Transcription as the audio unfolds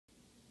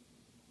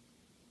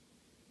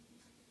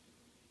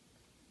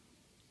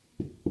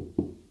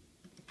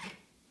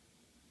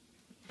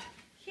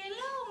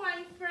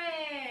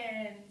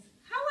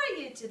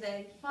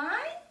today?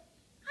 Fine?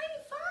 I'm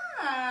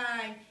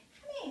fine.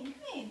 Come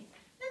in.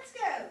 Let's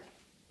go.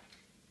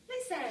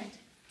 Listen,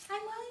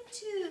 I'm going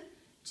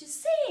to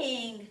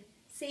sing.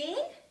 Sing,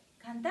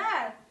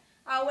 cantar.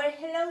 Our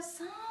hello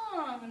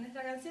song.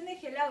 Nuestra canción de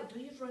hello. Do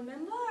you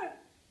remember?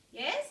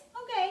 Yes?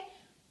 Okay.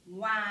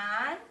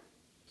 1,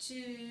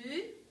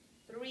 2,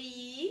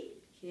 3.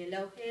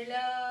 Hello,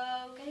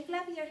 hello. Can you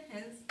clap your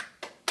hands?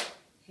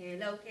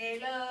 Hello,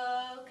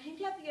 hello. Can you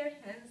clap your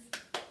hands?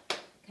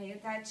 Can you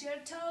touch your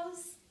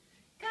toes?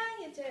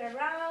 Can you turn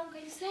around?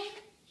 Can you say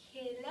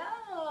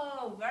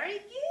hello? Very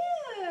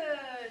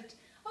good.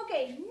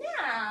 Okay,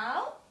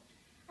 now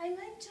I'm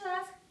going to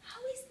ask,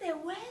 how is the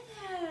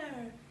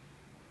weather?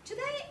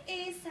 Today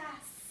is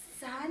a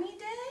sunny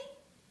day.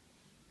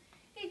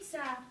 It's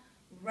a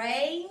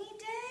rainy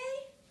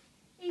day.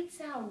 It's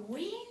a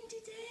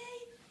windy day.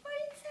 Or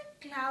it's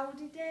a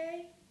cloudy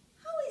day.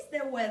 How is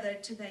the weather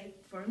today?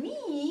 For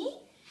me,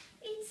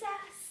 it's a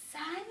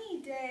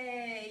sunny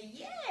day.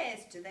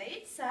 Yes, today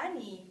it's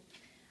sunny.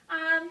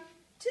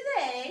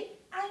 Today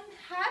I'm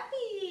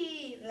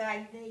happy,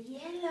 like the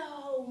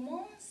yellow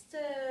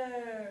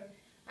monster.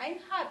 I'm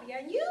happy.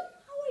 And you?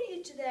 How are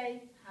you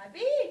today?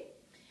 Happy?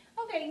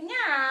 Okay,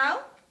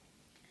 now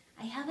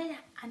I have an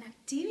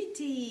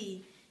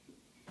activity.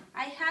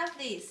 I have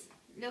this.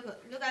 Look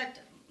at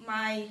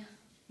my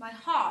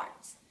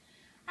hearts.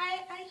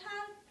 I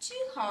have 2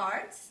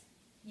 hearts.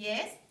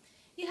 Yes.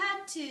 You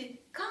have to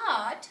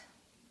cut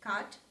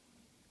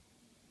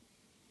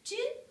 2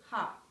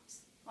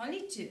 hearts.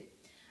 Only 2.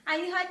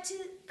 And you have to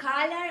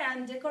color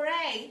and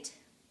decorate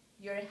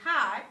your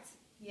hearts.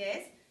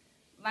 Yes.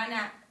 Van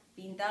a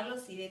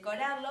pintarlos y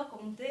decorarlos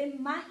como a ustedes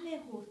más les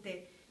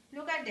guste.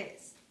 Look at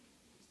this.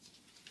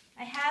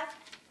 I have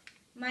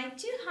my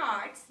 2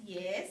 hearts.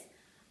 Yes.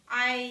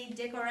 I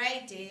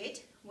decorated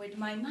with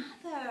my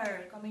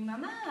mother. Con mi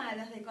mamá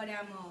las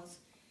decoramos.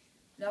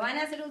 Lo van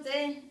a hacer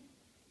ustedes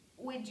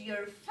with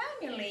your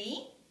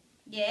family.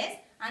 Yes.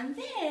 And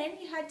then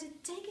you have to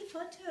take a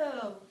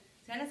photo.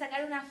 Se van a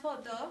sacar una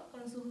foto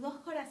con sus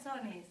 2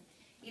 corazones.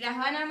 Y las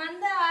van a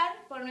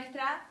mandar por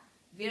nuestra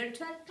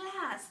virtual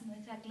class,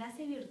 nuestra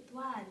clase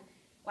virtual.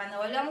 Cuando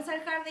volvamos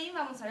al jardín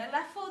vamos a ver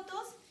las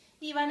fotos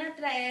y van a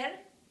traer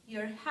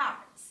your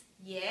hearts.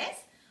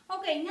 Yes?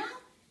 Okay, now,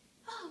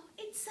 oh,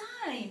 it's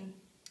time.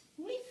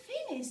 We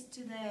finished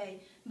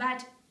today.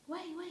 But,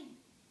 wait.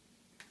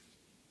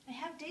 I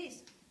have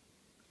this.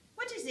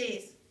 What is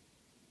this?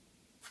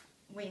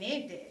 We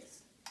need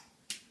this.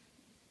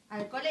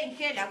 Alcohol en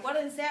gel.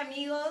 Acuérdense,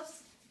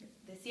 amigos,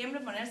 de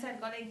siempre ponerse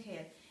alcohol en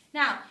gel.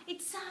 Now,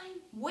 it's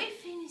time. We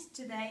finished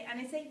today.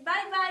 And I say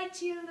bye-bye,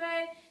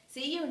 children.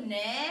 See you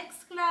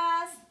next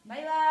class.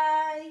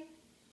 Bye-bye.